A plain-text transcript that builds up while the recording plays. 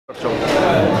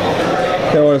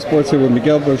KO Sports here with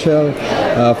Miguel Berchelt.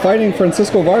 Fighting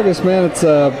Francisco Vargas, man. It's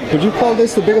would you call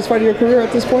this the biggest fight of your career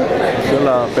at this point? Es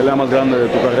la pelea más grande de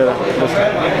tu carrera.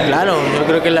 Claro, yo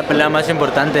creo que es la pelea más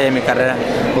importante de mi carrera.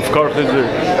 Of course, it's the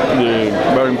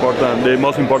very important, the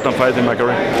most important fight in my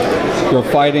career. You're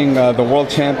fighting the world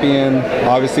champion.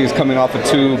 Obviously, he's coming off of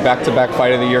two back-to-back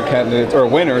Fight of the Year candidates or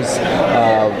winners.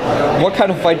 What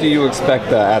kind of fight do you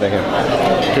expect out of him?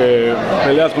 Que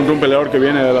peleas contra un peleador que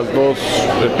viene de las dos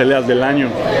peleas del año.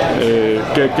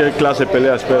 ¿Qué clase de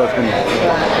pelea esperas con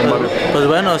Vargas? Pues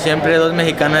bueno, siempre dos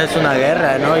mexicanos es una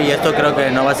guerra, ¿no? Y esto creo que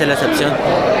no va a ser la excepción.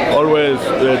 Always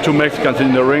two Mexicans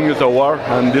in the ring is a war,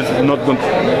 and this is not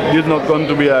going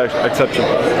to be an exception.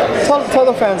 Tell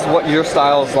the fans what your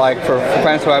style is like. For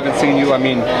fans who haven't seen you, I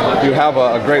mean, you have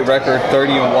a great record,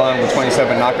 30-1 with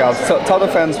 27 knockouts. Tell the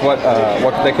fans what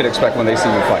they could expect when they see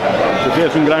you fight. Sí,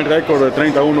 es un gran récord de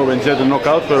 31, 27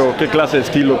 knockouts, pero ¿qué clase de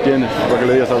estilo tienes para que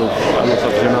le digas a los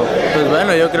aficionados? Pues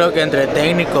bueno, yo creo que entre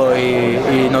técnico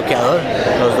y noqueador,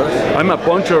 los dos. I'm a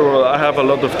puncher, I have a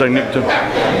lot of technique too.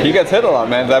 He gets hit a lot,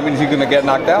 man. That means he's going to get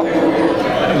knocked out?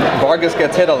 Vargas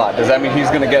gets hit a lot. Does that mean he's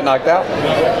going to get knocked out?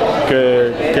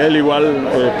 Que él igual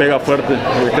pega fuerte.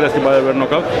 ¿Crees que va a haber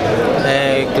knockout?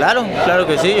 Claro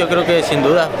que sí, yo creo que sin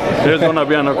duda. There's gonna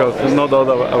be a knockout, there's no doubt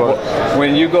about it.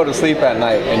 When you go to sleep at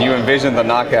night and you envision the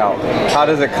knockout, how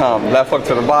does it come? Left hook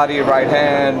to the body, right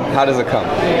hand, how does it come?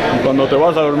 Cuando te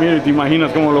vas a dormir y te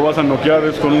imaginas cómo lo vas a noquear,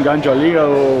 ¿es con un gancho al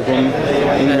hígado o con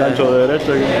un gancho de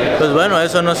derecha? Pues bueno,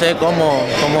 eso no sé cómo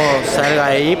salga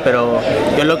ahí, pero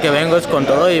yo lo que vengo es con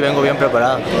todo y vengo bien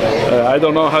preparado. I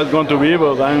don't know how it's going to be,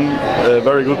 but I'm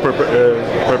very good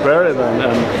prepared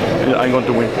and I'm going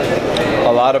to win.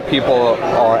 A lot of people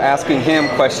are asking him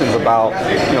questions about,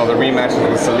 you know, the rematches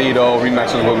with Salido,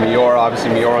 rematches with Miura. Obviously,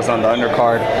 Miura's on the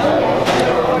undercard.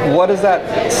 What does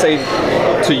that say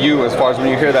to you as far as when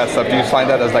you hear that stuff? Do you find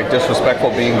that as like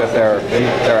disrespectful, being that they're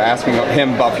asking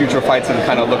him about future fights and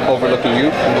kind of overlooking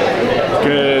you?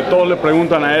 Que todos le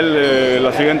preguntan a él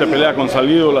la siguiente pelea con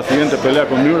Salido, la siguiente pelea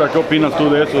con Miura. ¿Qué opinas tú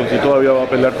de eso si todavía va a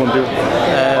pelear contigo?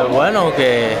 Bueno,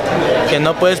 que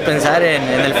no puedes pensar en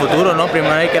el futuro, ¿no?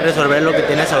 Primero hay que resolver lo que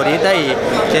tienes ahorita y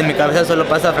en mi cabeza solo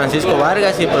pasa Francisco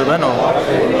Vargas y pues bueno,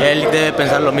 él debe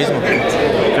pensar lo mismo.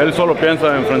 Él solo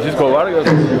piensa en Francisco Vargas.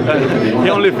 He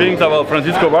only thinks about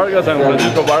Francisco Vargas, and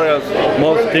Francisco Vargas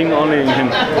most think only in him.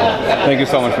 Thank you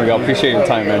so much, Miguel. Appreciate your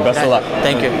time, man. Best of luck.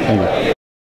 Thank you.